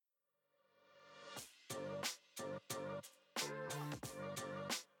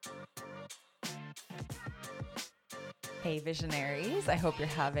Hey visionaries, I hope you're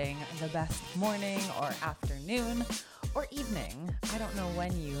having the best morning or afternoon or evening. I don't know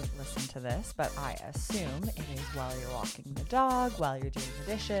when you listen to this, but I assume it is while you're walking the dog, while you're doing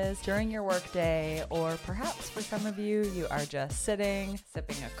the dishes, during your workday, or perhaps for some of you, you are just sitting,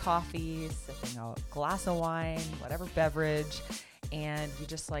 sipping a coffee, sipping a glass of wine, whatever beverage, and you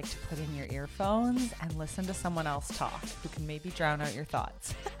just like to put in your earphones and listen to someone else talk who can maybe drown out your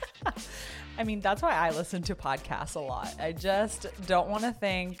thoughts. I mean, that's why I listen to podcasts a lot. I just don't want to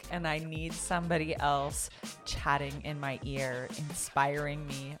think, and I need somebody else chatting in my ear, inspiring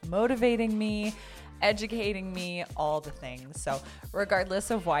me, motivating me, educating me, all the things. So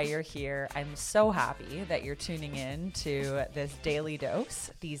regardless of why you're here, I'm so happy that you're tuning in to this daily dose.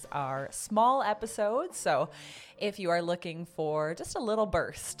 These are small episodes, so if you are looking for just a little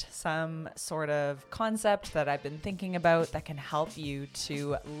burst, some sort of concept that I've been thinking about that can help you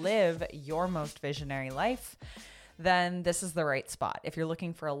to live your most visionary life, then this is the right spot. If you're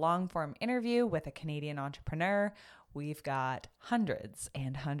looking for a long-form interview with a Canadian entrepreneur, we've got hundreds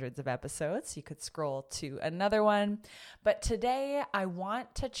and hundreds of episodes. You could scroll to another one. But today I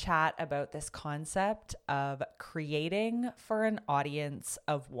want to chat about this concept of creating for an audience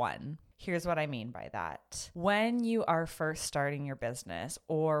of one. Here's what I mean by that. When you are first starting your business,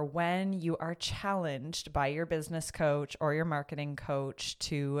 or when you are challenged by your business coach or your marketing coach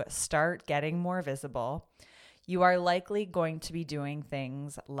to start getting more visible, you are likely going to be doing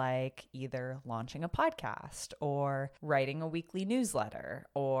things like either launching a podcast or writing a weekly newsletter,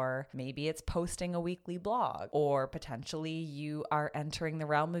 or maybe it's posting a weekly blog, or potentially you are entering the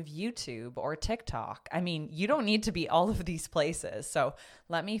realm of YouTube or TikTok. I mean, you don't need to be all of these places. So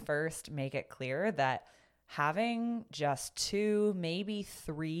let me first make it clear that having just 2, maybe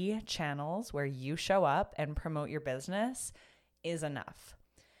 3 channels where you show up and promote your business is enough.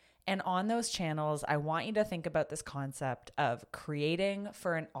 And on those channels, I want you to think about this concept of creating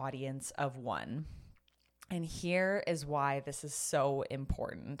for an audience of one. And here is why this is so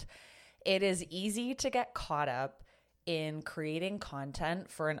important. It is easy to get caught up in creating content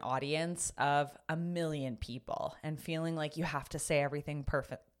for an audience of 1 million people and feeling like you have to say everything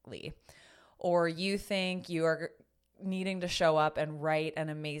perfectly. Or you think you are needing to show up and write an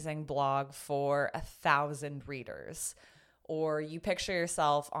amazing blog for 1,000 readers. Or you picture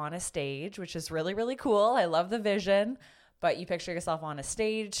yourself on a stage, which is really, really cool. I love the vision, but you picture yourself on a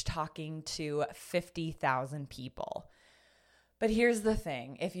stage talking to 50,000 people. But here's the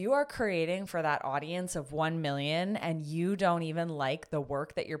thing. If you are creating for that audience of 1 million and you don't even like the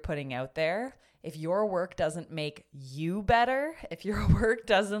work that you're putting out there, if your work doesn't make you better, if your work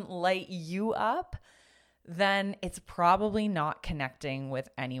doesn't light you up, then it's probably not connecting with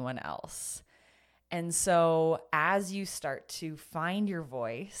anyone else. And so as you start to find your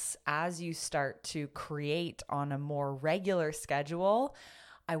voice, as you start to create on a more regular schedule,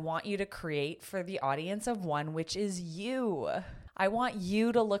 I want you to create for the audience of one, which is you. I want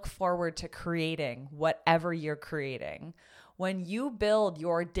you to look forward to creating whatever you're creating. When you build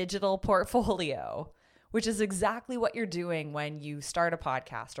your digital portfolio, which is exactly what you're doing when you start a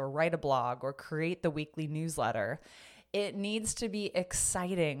podcast or write a blog or create the weekly newsletter, it needs to be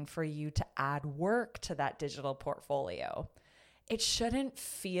exciting for you to add work to that digital portfolio. It shouldn't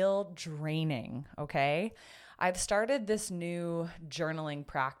feel draining, okay? I've started this new journaling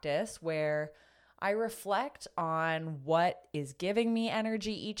practice where I reflect on what is giving me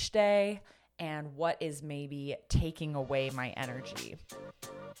energy each day and what is maybe taking away my energy.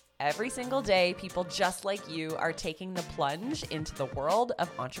 Every single day, people just like you are taking the plunge into the world of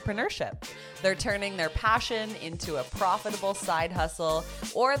entrepreneurship. They're turning their passion into a profitable side hustle,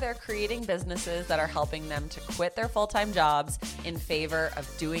 or they're creating businesses that are helping them to quit their full-time jobs in favor of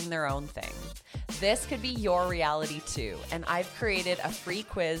doing their own thing. This could be your reality too, and I've created a free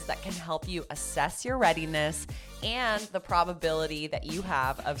quiz that can help you assess your readiness and the probability that you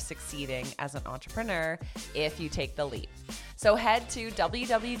have of succeeding as an entrepreneur if you take the leap. So head to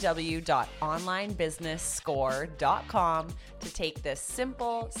www.onlinebusinessscore.com to take this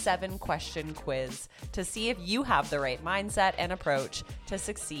simple 7-question quiz to see if you have the right mindset and approach to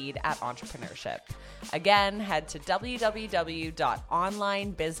succeed at entrepreneurship. Again, head to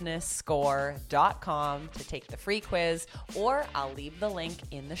www.onlinebusinessscore.com to take the free quiz, or I'll leave the link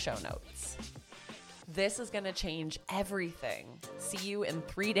in the show notes. This is going to change everything. See you in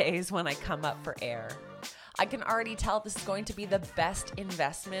 3 days when I come up for air. I can already tell this is going to be the best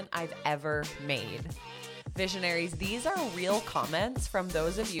investment I've ever made. Visionaries, these are real comments from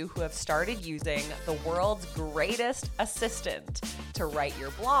those of you who have started using the world's greatest assistant to write your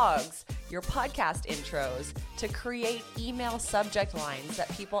blogs, your podcast intros, to create email subject lines that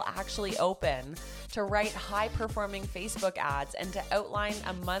people actually open, to write high-performing Facebook ads, and to outline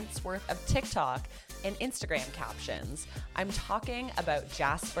a month's worth of TikTok and Instagram captions. I'm talking about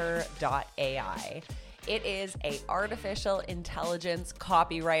Jasper.ai. It is an artificial intelligence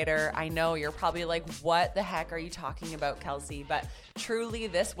copywriter. I know you're probably like, what the heck are you talking about, Kelsey? But truly,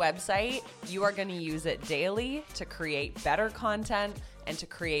 this website, you are going to use it daily to create better content and to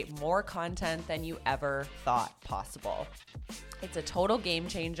create more content than you ever thought possible. It's a total game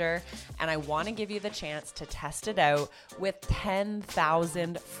changer, and I want to give you the chance to test it out with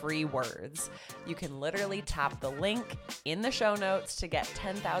 10,000 free words. You can literally tap the link in the show notes to get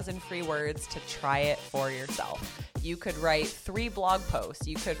 10,000 free words to try it for yourself. You could write 3 blog posts.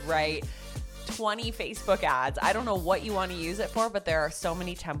 You could write 20 Facebook ads. I don't know what you want to use it for, but there are so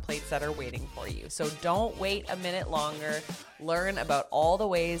many templates that are waiting for you. So don't wait a minute longer. Learn about all the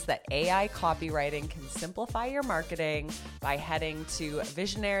ways that AI copywriting can simplify your marketing by heading to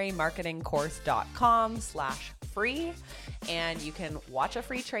visionarymarketingcourse.com/free, and you can watch a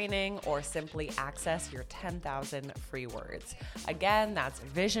free training or simply access your 10,000 free words. Again, that's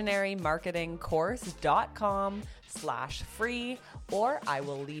visionarymarketingcourse.com/free, or I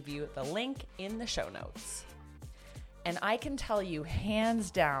will leave you the link in the show notes. And I can tell you hands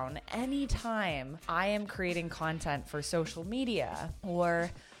down, anytime I am creating content for social media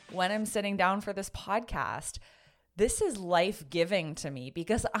or when I'm sitting down for this podcast, this is life-giving to me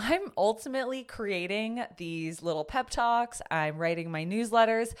because I'm ultimately creating these little pep talks. I'm writing my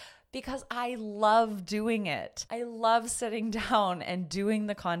newsletters because I love doing it. I love sitting down and doing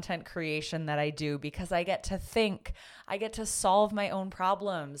the content creation that I do because I get to think, I get to solve my own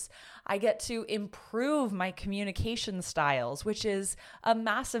problems, I get to improve my communication styles, which is a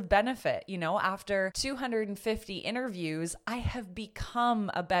massive benefit. You know, after 250 interviews, I have become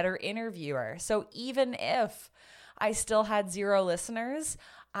a better interviewer. So even if I still had 0 listeners,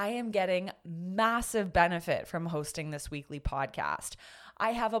 I am getting massive benefit from hosting this weekly podcast.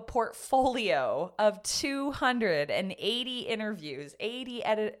 I have a portfolio of 280 interviews,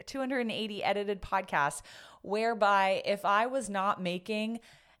 280 edited podcasts, whereby if I was not making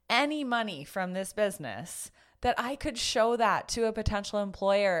any money from this business, that I could show that to a potential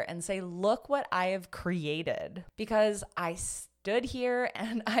employer and say, look what I have created, because I stood here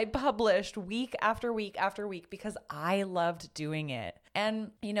and I published week after week after week because I loved doing it.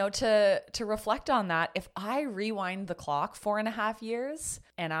 And, you know, to reflect on that, if I rewind the clock 4.5 years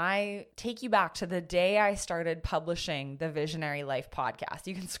and I take you back to the day I started publishing the Visionary Life podcast,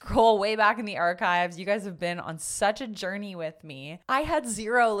 you can scroll way back in the archives. You guys have been on such a journey with me. I had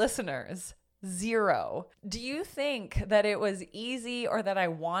 0 listeners. 0. Do you think that it was easy or that I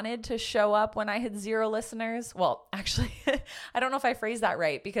wanted to show up when I had 0 listeners? Well, actually, I don't know if I phrased that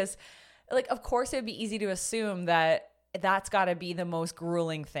right, because like, of course, it would be easy to assume that that's got to be the most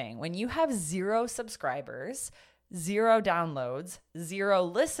grueling thing. When you have 0 subscribers, 0 downloads, 0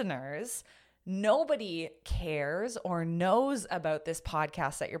 listeners, nobody cares or knows about this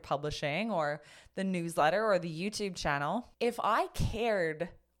podcast that you're publishing or the newsletter or the YouTube channel. If I cared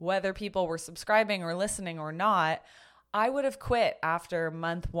whether people were subscribing or listening or not, I would have quit after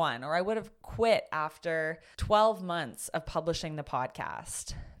month 1, or I would have quit after 12 months of publishing the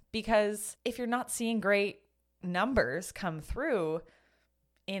podcast. Because if you're not seeing great numbers come through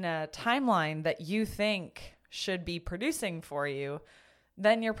in a timeline that you think should be producing for you,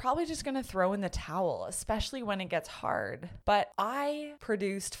 then you're probably just going to throw in the towel, especially when it gets hard. But I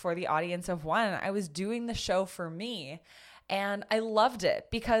produced for the audience of one. I was doing the show for me. And I loved it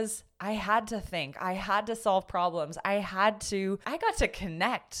because I had to think, I had to solve problems. I got to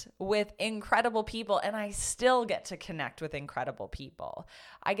connect with incredible people, and I still get to connect with incredible people.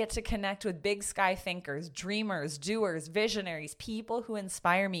 I get to connect with big sky thinkers, dreamers, doers, visionaries, people who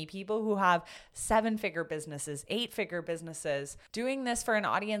inspire me, people who have 7-figure businesses, 8-figure businesses. Doing this for an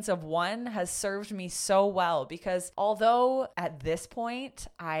audience of one has served me so well because although at this point,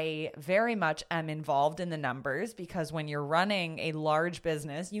 I very much am involved in the numbers, because when you're running a large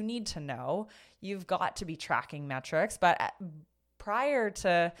business, you need to know. You've got to be tracking metrics. But prior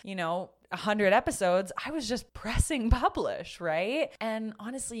to, 100 episodes, I was just pressing publish, right? And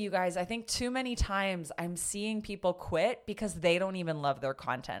honestly, you guys, I think too many times I'm seeing people quit because they don't even love their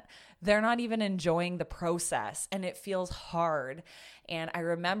content. They're not even enjoying the process, and it feels hard. And I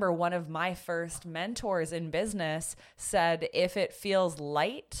remember one of my first mentors in business said, if it feels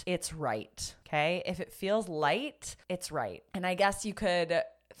light, it's right. Okay. If it feels light, it's right. And I guess you could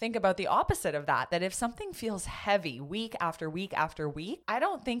think about the opposite of that, that if something feels heavy week after week after week, I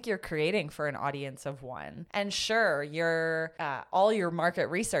don't think you're creating for an audience of one. And sure, all your market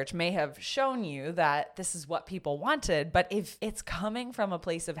research may have shown you that this is what people wanted, but if it's coming from a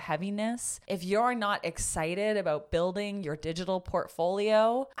place of heaviness, if you're not excited about building your digital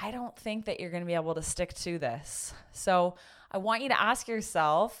portfolio, I don't think that you're going to be able to stick to this. So I want you to ask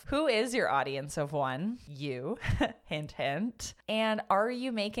yourself, who is your audience of one? You, hint, hint. And are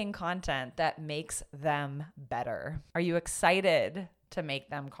you making content that makes them better? Are you excited to make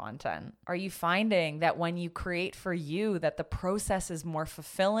them content? Are you finding that when you create for you, that the process is more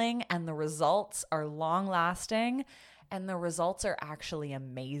fulfilling and the results are long lasting and the results are actually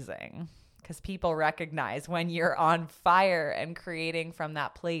amazing? Because people recognize when you're on fire and creating from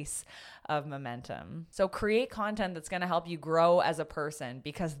that place of momentum. So create content that's going to help you grow as a person,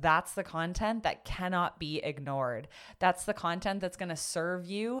 because that's the content that cannot be ignored. That's the content that's going to serve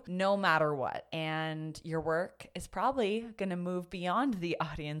you no matter what. And your work is probably going to move beyond the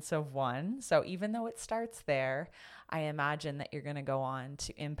audience of one. So even though it starts there, I imagine that you're going to go on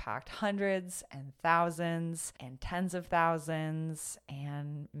to impact hundreds and thousands and tens of thousands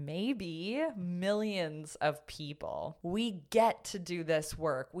and maybe millions of people. We get to do this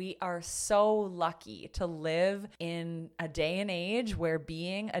work. We are so lucky to live in a day and age where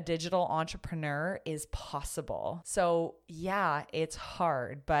being a digital entrepreneur is possible. So yeah, it's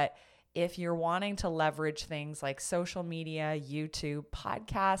hard, but if you're wanting to leverage things like social media, YouTube,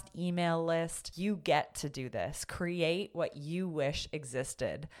 podcast, email list, you get to do this. Create what you wish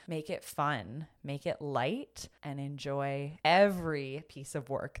existed. Make it fun, make it light, and enjoy every piece of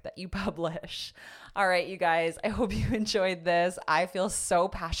work that you publish. All right, you guys, I hope you enjoyed this. I feel so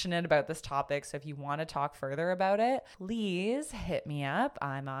passionate about this topic. So if you want to talk further about it, please hit me up.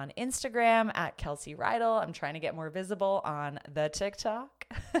 I'm on Instagram at Kelsey Rydell. I'm trying to get more visible on the TikTok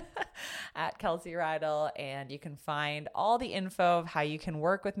at Kelsey Rydell. And you can find all the info of how you can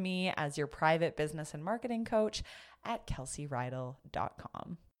work with me as your private business and marketing coach at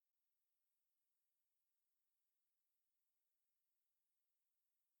kelseyrydell.com.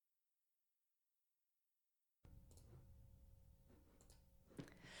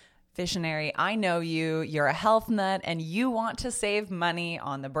 Visionary, I know you're a health nut and you want to save money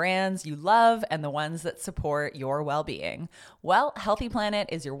on the brands you love and the ones that support your well-being. Well, Healthy Planet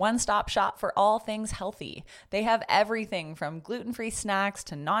is your one-stop shop for all things healthy. They have everything from gluten-free snacks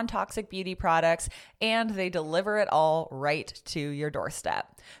to non-toxic beauty products, and they deliver it all right to your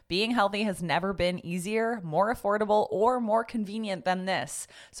doorstep. Being healthy has never been easier, more affordable, or more convenient than this.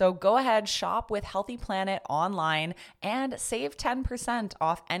 So go ahead, shop with Healthy Planet online and save 10%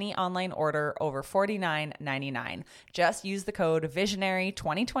 off any online order over $49.99. Just use the code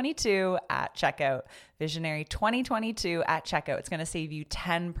Visionary2022 at checkout. Visionary2022 at checkout. It's going to save you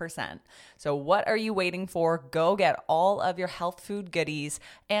 10%. So what are you waiting for? Go get all of your health food goodies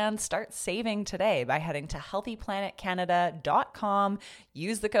and start saving today by heading to healthyplanetcanada.com.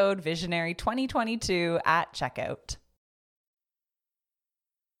 Use the code Visionary2022 at checkout.